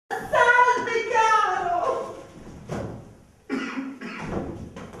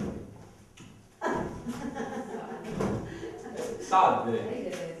Salve.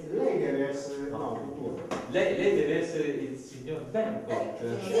 Lei deve essere, Lei deve essere il signor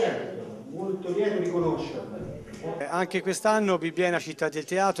Bencock. certo, molto lieto di conoscerla. Anche quest'anno Bibbiena Città del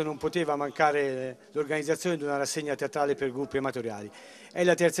Teatro non poteva mancare l'organizzazione di una rassegna teatrale per gruppi amatoriali. È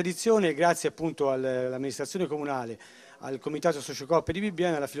la terza edizione e grazie appunto all'amministrazione comunale, al Comitato Sociocoop di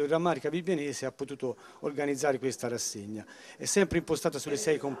Bibbiena, la filodrammatica bibbienese ha potuto organizzare questa rassegna. È sempre impostata sulle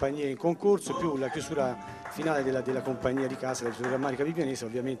 6 compagnie in concorso, più la chiusura finale della compagnia di casa, la filodrammatica bibbienese,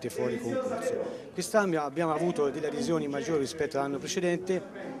 ovviamente fuori concorso. Quest'anno abbiamo avuto delle adesioni maggiori rispetto all'anno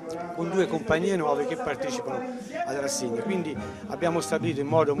precedente, con 2 compagnie nuove che partecipano alla rassegna, quindi abbiamo stabilito in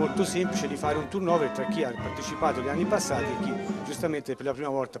modo molto semplice di fare un turnover tra chi ha partecipato gli anni passati e chi giustamente per la prima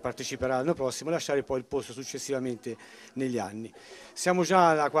volta parteciperà l'anno prossimo e lasciare poi il posto successivamente negli anni. Siamo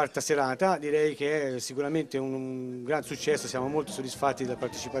già alla 4ª serata, direi che è sicuramente un gran successo, siamo molto soddisfatti della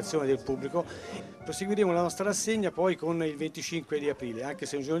partecipazione del pubblico. Proseguiremo la nostra rassegna poi con il 25 di aprile, anche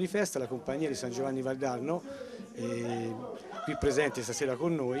se è un giorno di festa, la compagnia di San Giovanni Valdarno qui presente stasera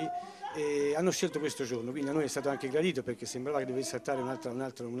con noi, hanno scelto questo giorno, quindi a noi è stato anche gradito perché sembrava che dovesse saltare un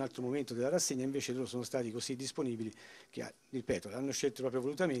altro momento della rassegna, invece loro sono stati così disponibili che, ripeto, l'hanno scelto proprio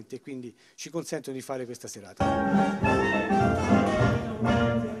volutamente e quindi ci consentono di fare questa serata.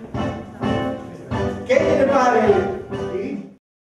 Che ne pare?